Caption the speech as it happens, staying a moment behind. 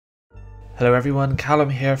Hello everyone, Callum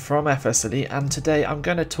here from FS Elite, and today I'm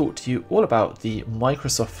going to talk to you all about the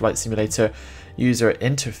Microsoft Flight Simulator user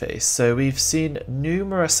interface. So we've seen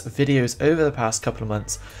numerous videos over the past couple of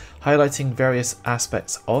months highlighting various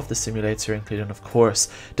aspects of the simulator, including of course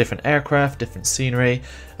different aircraft, different scenery,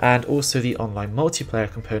 and also the online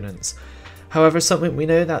multiplayer components. However, something we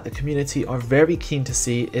know that the community are very keen to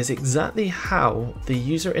see is exactly how the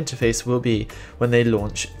user interface will be when they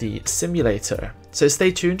launch the simulator. So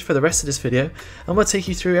stay tuned for the rest of this video and we'll take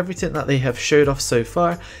you through everything that they have showed off so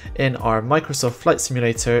far in our Microsoft Flight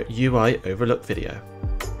Simulator UI Overlook video.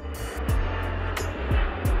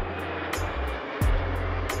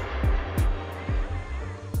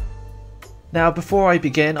 Now, before I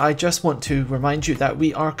begin, I just want to remind you that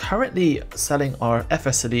we are currently selling our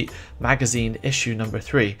FS Elite magazine issue number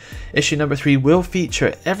 3. Issue number 3 will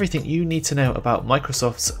feature everything you need to know about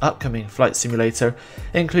Microsoft's upcoming flight simulator,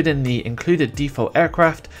 including the included default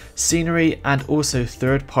aircraft, scenery, and also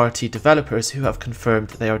third-party developers who have confirmed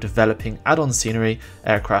they are developing add-on scenery,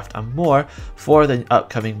 aircraft, and more for the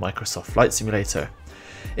upcoming Microsoft Flight Simulator.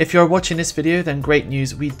 If you're watching this video, then great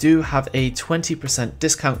news, we do have a 20%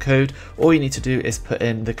 discount code. All you need to do is put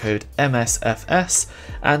in the code MSFS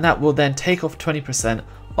and that will then take off 20%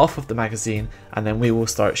 off of the magazine, and then we will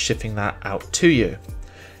start shipping that out to you.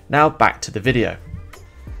 Now back to the video.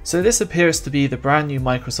 So this appears to be the brand new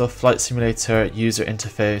Microsoft Flight Simulator user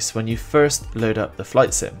interface when you first load up the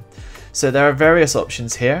flight sim. So there are various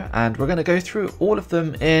options here and we're going to go through all of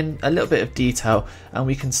them in a little bit of detail, and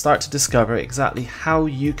we can start to discover exactly how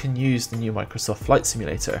you can use the new Microsoft Flight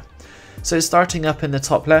Simulator. So starting up in the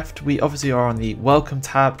top left, we obviously are on the Welcome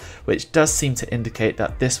tab, which does seem to indicate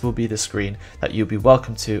that this will be the screen that you'll be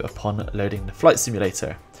welcome to upon loading the Flight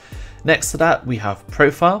Simulator. Next to that, we have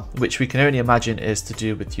Profile, which we can only imagine is to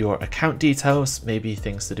do with your account details, maybe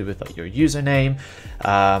things to do with like your username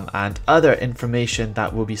and other information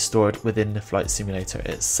that will be stored within the Flight Simulator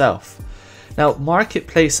itself. Now,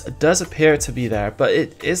 Marketplace does appear to be there, but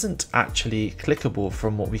it isn't actually clickable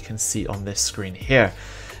from what we can see on this screen here.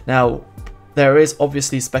 Now, there is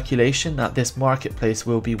obviously speculation that this marketplace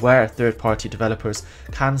will be where third-party developers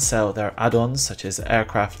can sell their add-ons such as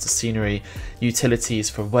aircraft, scenery, utilities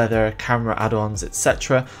for weather, camera add-ons,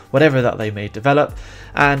 etc., whatever that they may develop,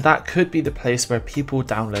 and that could be the place where people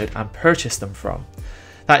download and purchase them from.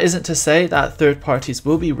 That isn't to say that third parties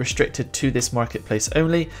will be restricted to this marketplace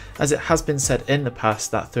only, as it has been said in the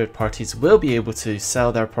past that third parties will be able to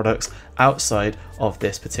sell their products outside of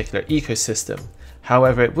this particular ecosystem.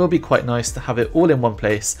 However, it will be quite nice to have it all in one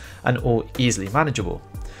place and all easily manageable.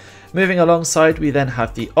 Moving alongside, we then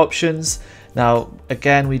have the options. Now,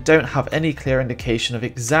 again, we don't have any clear indication of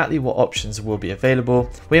exactly what options will be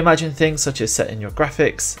available. We imagine things such as setting your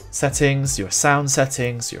graphics settings, your sound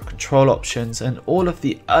settings, your control options, and all of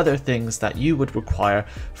the other things that you would require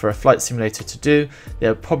for a flight simulator to do.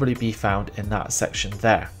 They'll probably be found in that section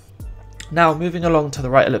there. Now, moving along to the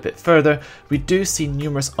right a little bit further, we do see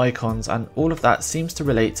numerous icons, and all of that seems to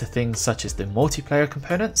relate to things such as the multiplayer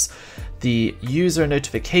components, the user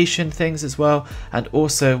notification things as well, and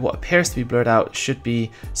also what appears to be blurred out should be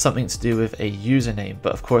something to do with a username,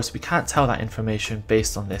 but of course we can't tell that information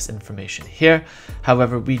based on this information here.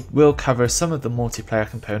 However, we will cover some of the multiplayer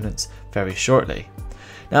components very shortly.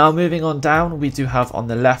 Now, moving on down, we do have on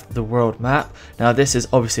the left the world map. Now, this is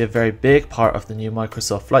obviously a very big part of the new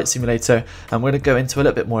Microsoft Flight Simulator, and we're going to go into a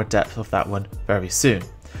little bit more depth of that one very soon.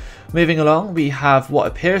 Moving along, we have what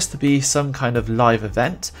appears to be some kind of live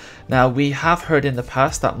event. Now, we have heard in the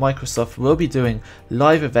past that Microsoft will be doing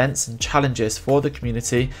live events and challenges for the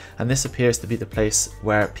community, and this appears to be the place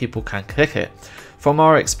where people can click it. From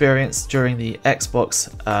our experience during the Xbox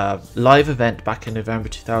live event back in November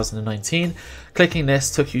 2019, clicking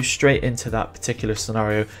this took you straight into that particular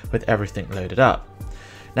scenario with everything loaded up.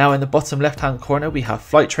 Now, in the bottom left hand corner, we have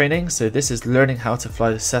flight training. So this is learning how to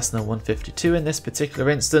fly the Cessna 152 in this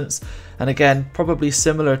particular instance. And again, probably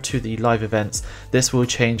similar to the live events, this will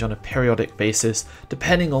change on a periodic basis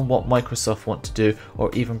depending on what Microsoft want to do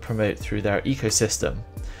or even promote through their ecosystem.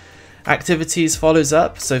 Activities follows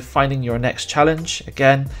up, so finding your next challenge.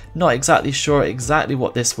 Again, not exactly sure exactly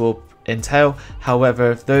what this will entail.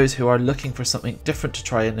 However, those who are looking for something different to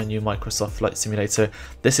try in the new Microsoft Flight Simulator,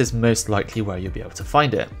 this is most likely where you'll be able to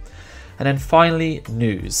find it. And then finally,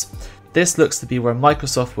 news. This looks to be where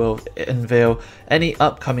Microsoft will unveil any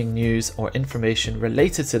upcoming news or information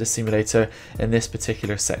related to the simulator in this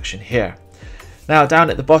particular section here. Now, down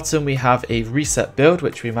at the bottom, we have a reset build,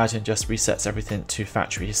 which we imagine just resets everything to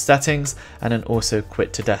factory settings, and then also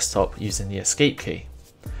quit to desktop using the escape key.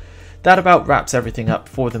 That about wraps everything up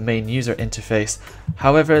for the main user interface.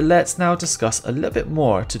 However, let's now discuss a little bit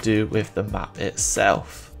more to do with the map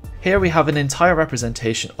itself. Here we have an entire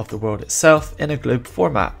representation of the world itself in a globe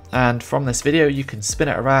format, and from this video you can spin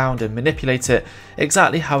it around and manipulate it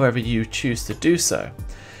exactly however you choose to do so.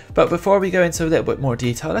 But before we go into a little bit more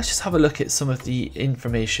detail, let's just have a look at some of the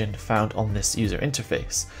information found on this user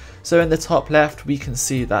interface. So in the top left we can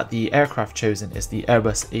see that the aircraft chosen is the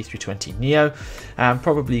Airbus A320neo, and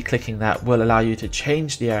probably clicking that will allow you to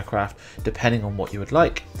change the aircraft depending on what you would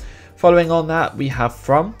like. Following on that, we have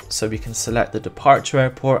from, so we can select the departure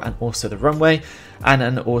airport and also the runway, and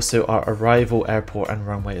then also our arrival airport and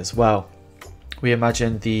runway as well. We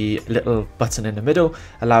imagine the little button in the middle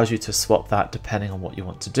allows you to swap that depending on what you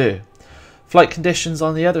want to do. Flight conditions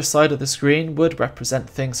on the other side of the screen would represent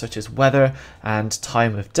things such as weather and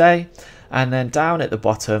time of day. And then down at the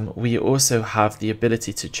bottom, we also have the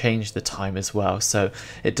ability to change the time as well. So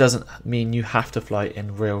it doesn't mean you have to fly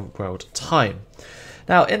in real world time.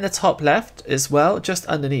 Now in the top left as well, just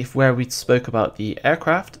underneath where we spoke about the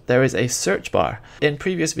aircraft, there is a search bar. In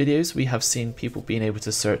previous videos we have seen people being able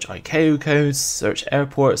to search ICAO codes, search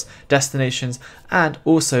airports, destinations, and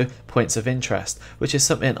also points of interest, which is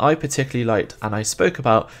something I particularly liked and I spoke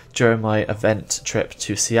about during my event trip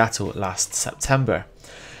to Seattle last September.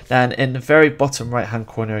 Then in the very bottom right hand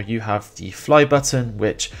corner you have the fly button,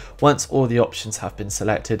 which once all the options have been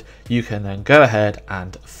selected you can then go ahead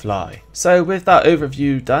and fly. So with that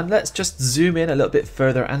overview done, let's just zoom in a little bit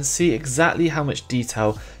further and see exactly how much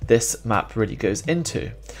detail this map really goes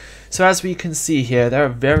into. So as we can see here, there are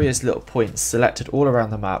various little points selected all around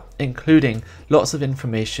the map, including lots of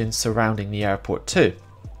information surrounding the airport too.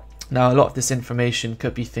 Now a lot of this information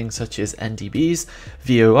could be things such as NDBs,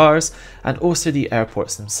 VORs, and also the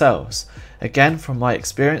airports themselves. Again, from my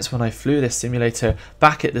experience when I flew this simulator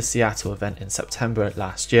back at the Seattle event in September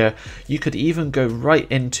last year, you could even go right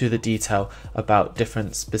into the detail about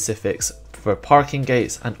different specifics for parking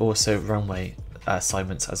gates and also runway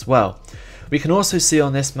assignments as well. We can also see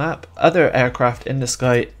on this map other aircraft in the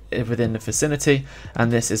sky within the vicinity,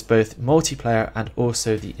 and this is both multiplayer and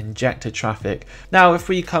also the injected traffic. Now if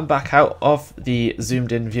we come back out of the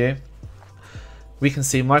zoomed in view, we can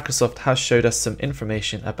see Microsoft has showed us some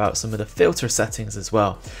information about some of the filter settings as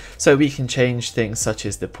well. So we can change things such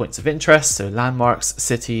as the points of interest, so landmarks,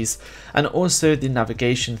 cities, and also the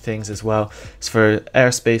navigation things as well, for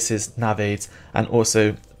airspaces, nav aids, and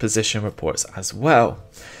also position reports as well.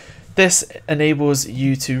 This enables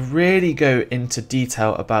you to really go into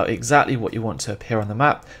detail about exactly what you want to appear on the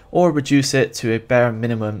map, or reduce it to a bare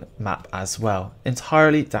minimum map as well,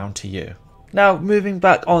 entirely down to you. Now moving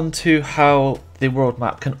back on to how the world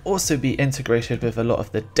map can also be integrated with a lot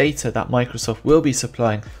of the data that Microsoft will be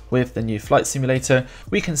supplying with the new flight simulator,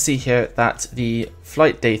 we can see here that the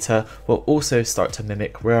flight data will also start to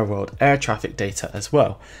mimic real world air traffic data as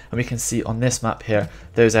well. And we can see on this map here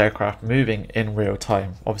those aircraft moving in real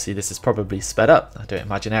time. Obviously this is probably sped up. I don't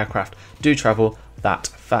imagine aircraft do travel that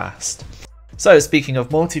fast. So speaking of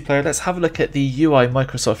multiplayer, let's have a look at the UI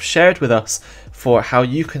Microsoft shared with us for how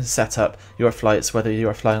you can set up your flights, whether you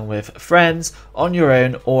are flying with friends, on your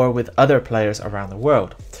own, or with other players around the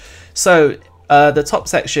world. So the top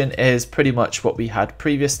section is pretty much what we had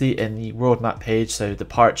previously in the world map page, so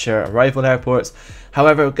departure, arrival airports.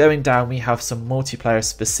 However, going down we have some multiplayer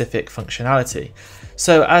specific functionality.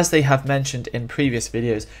 So as they have mentioned in previous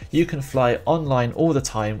videos, you can fly online all the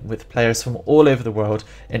time with players from all over the world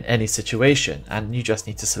in any situation, and you just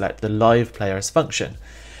need to select the live players function.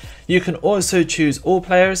 You can also choose all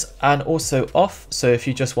players and also off, so if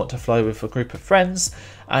you just want to fly with a group of friends,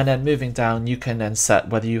 and then moving down you can then set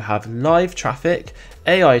whether you have live traffic,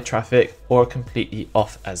 AI traffic, or completely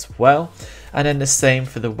off as well. And then the same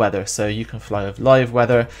for the weather, so you can fly with live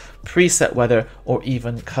weather, preset weather, or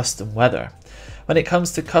even custom weather. When it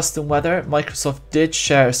comes to custom weather, Microsoft did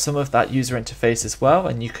share some of that user interface as well,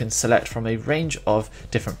 and you can select from a range of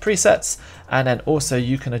different presets, and then also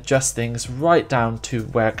you can adjust things right down to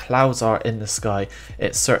where clouds are in the sky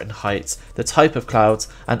at certain heights, the type of clouds,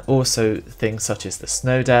 and also things such as the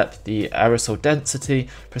snow depth, the aerosol density,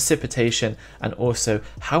 precipitation, and also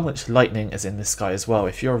how much lightning is in the sky as well,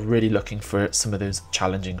 if you're really looking for some of those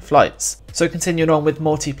challenging flights. So continuing on with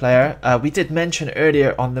multiplayer, we did mention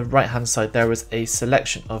earlier on the right hand side there was a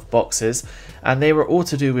selection of boxes, and they were all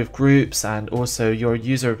to do with groups and also your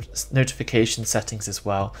user notification settings as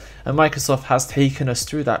well. And Microsoft has taken us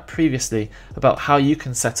through that previously about how you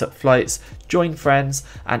can set up flights, join friends,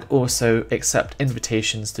 and also accept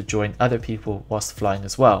invitations to join other people whilst flying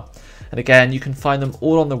as well. And again, you can find them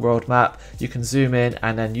all on the world map. You can zoom in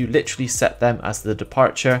and then you literally set them as the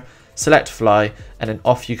departure, select fly, and then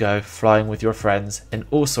off you go flying with your friends in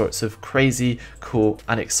all sorts of crazy, cool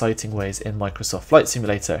and exciting ways in Microsoft Flight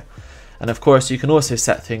Simulator. And of course, you can also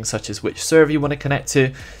set things such as which server you want to connect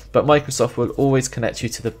to, but Microsoft will always connect you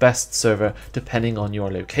to the best server depending on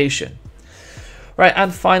your location. Right,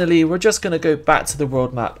 and finally, we're just going to go back to the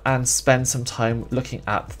world map and spend some time looking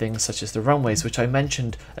at things such as the runways, which I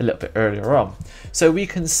mentioned a little bit earlier on. So we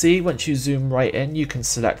can see, once you zoom right in, you can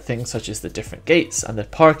select things such as the different gates and the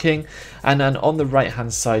parking, and then on the right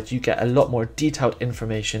hand side you get a lot more detailed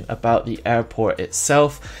information about the airport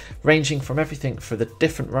itself, ranging from everything for the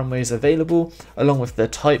different runways available, along with the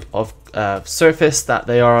type of surface that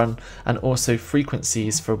they are on, and also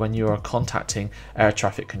frequencies for when you are contacting air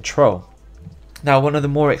traffic control. Now, one of the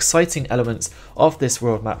more exciting elements of this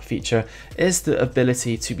world map feature is the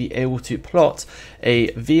ability to be able to plot a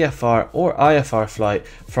VFR or IFR flight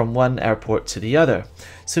from one airport to the other.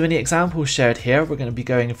 So in the example shared here, we're going to be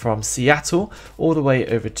going from Seattle all the way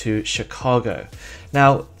over to Chicago.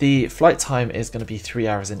 Now, the flight time is going to be 3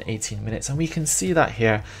 hours and 18 minutes, and we can see that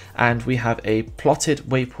here, and we have a plotted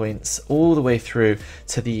waypoints all the way through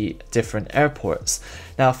to the different airports.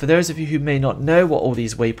 Now, for those of you who may not know what all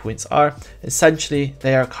these waypoints are, essentially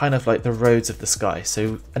they are kind of like the roads of the sky.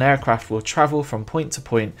 So an aircraft will travel from point to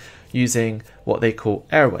point using what they call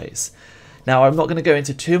airways. Now, I'm not going to go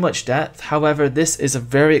into too much depth, however, this is a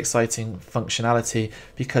very exciting functionality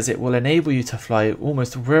because it will enable you to fly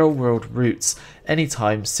almost real-world routes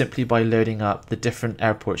anytime simply by loading up the different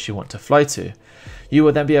airports you want to fly to. You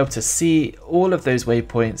will then be able to see all of those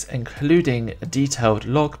waypoints, including a detailed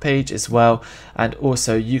log page as well, and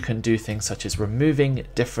also you can do things such as removing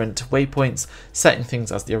different waypoints, setting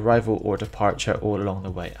things as the arrival or departure all along the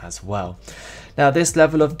way as well. Now, this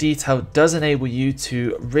level of detail does enable you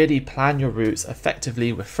to really plan your routes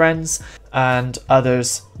effectively with friends and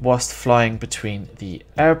others whilst flying between the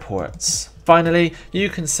airports. Finally, you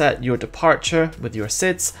can set your departure with your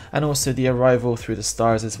SIDS and also the arrival through the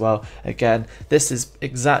stars as well. Again, this is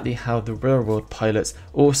exactly how the real world pilots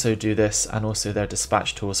also do this, and also their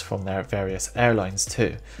dispatch tools from their various airlines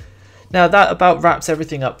too. Now, that about wraps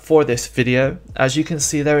everything up for this video. As you can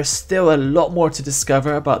see, there is still a lot more to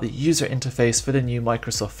discover about the user interface for the new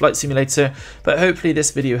Microsoft Flight Simulator, but hopefully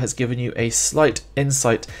this video has given you a slight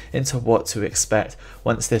insight into what to expect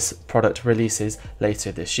once this product releases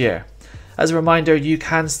later this year. As a reminder, you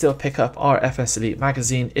can still pick up our FS Elite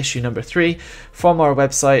magazine issue number 3 from our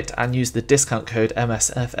website and use the discount code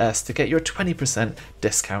MSFS to get your 20%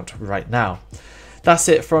 discount right now. That's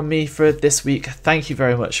it from me for this week. Thank you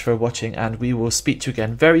very much for watching, and we will speak to you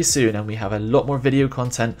again very soon, and we have a lot more video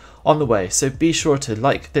content on the way. So be sure to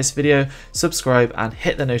like this video, subscribe and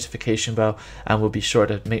hit the notification bell, and we'll be sure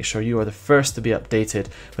to make sure you are the first to be updated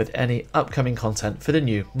with any upcoming content for the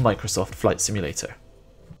new Microsoft Flight Simulator.